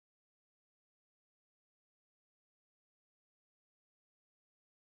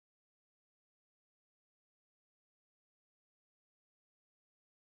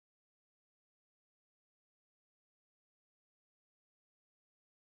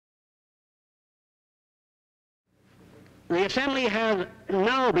The Assembly has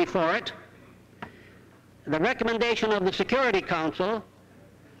now before it the recommendation of the Security Council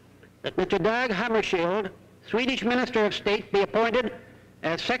that Mr. Dag Hammarskjöld, Swedish Minister of State, be appointed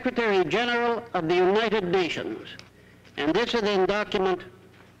as Secretary General of the United Nations. And this is in document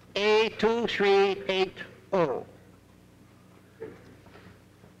A2380.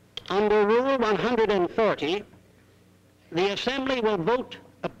 Under Rule 140, the Assembly will vote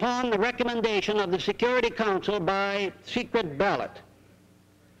upon the recommendation of the Security Council by secret ballot.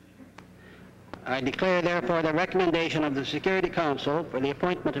 I declare, therefore, the recommendation of the Security Council for the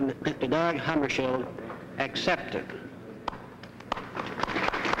appointment of Mr. Dag Hammarskjöld accepted.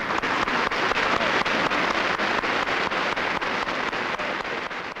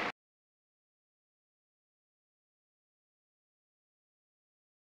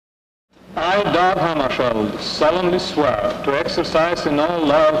 I, Dag Hammarskjöld, solemnly swear to exercise in all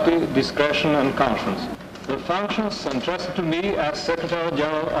loyalty, discretion, and conscience the functions entrusted to me as Secretary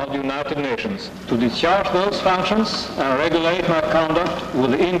General of the United Nations, to discharge those functions and regulate my conduct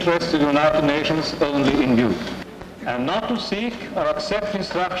with the interests of the United Nations only in view, and not to seek or accept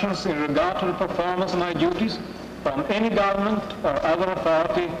instructions in regard to the performance of my duties from any government or other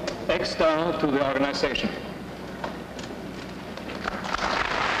authority external to the organization.